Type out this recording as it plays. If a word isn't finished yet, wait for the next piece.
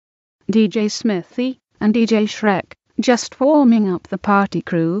DJ Smithy, and DJ Shrek, just forming up the party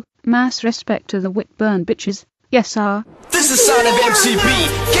crew. Mass respect to the Whitburn bitches. Yes sir. This is Son of MCB.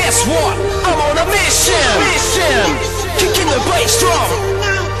 Guess what? I'm on a mission. Kicking the bass drum.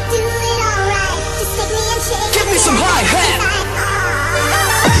 Give me some hi-hat.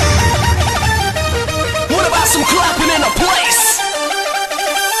 What about some clapping in a place?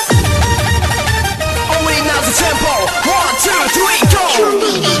 Oh wait, now's the tempo. 1, 2, 3, go.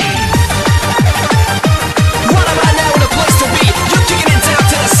 What about now in a place to be? You're kicking it down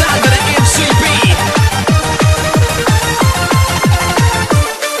to the sound of the MCB.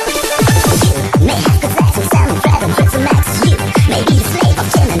 You may have good sex with Sam and Fred and Fritz and Max. You may be the slave of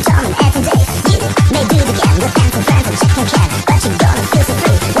Tim and Tom and Ed and Dave. You may do it again with Ant and Fran and Jack and Ken, but you're gonna feel so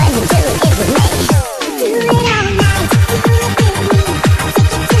free when you do it with me. Do it all night, do it with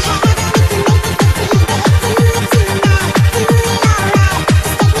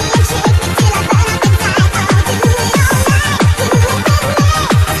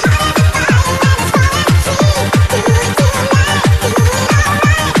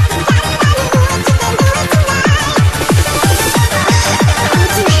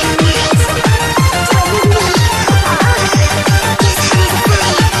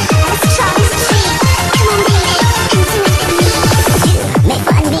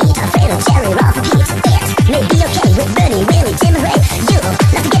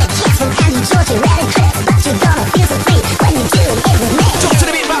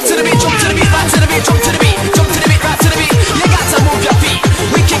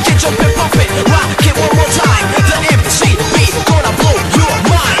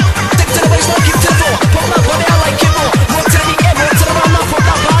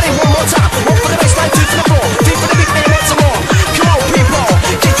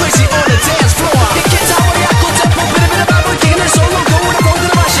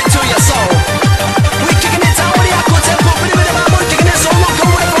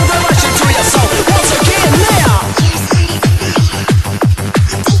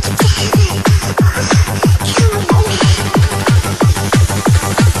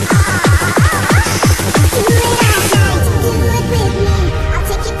me. I'll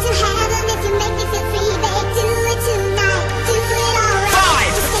take you to heaven if you make me feel free, babe. Do it tonight, do it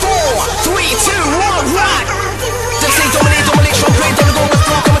alright. Just take me and shake me till I burn up inside. Oh, do it all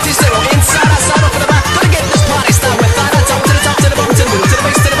night,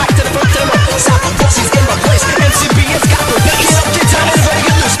 do it with me.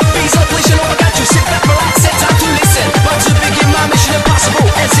 It's hot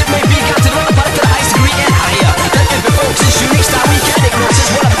as a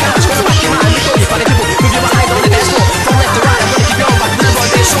fire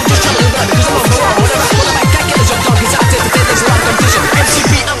and it's falling free. Do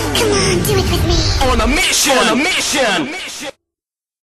it tonight, do it On a mission.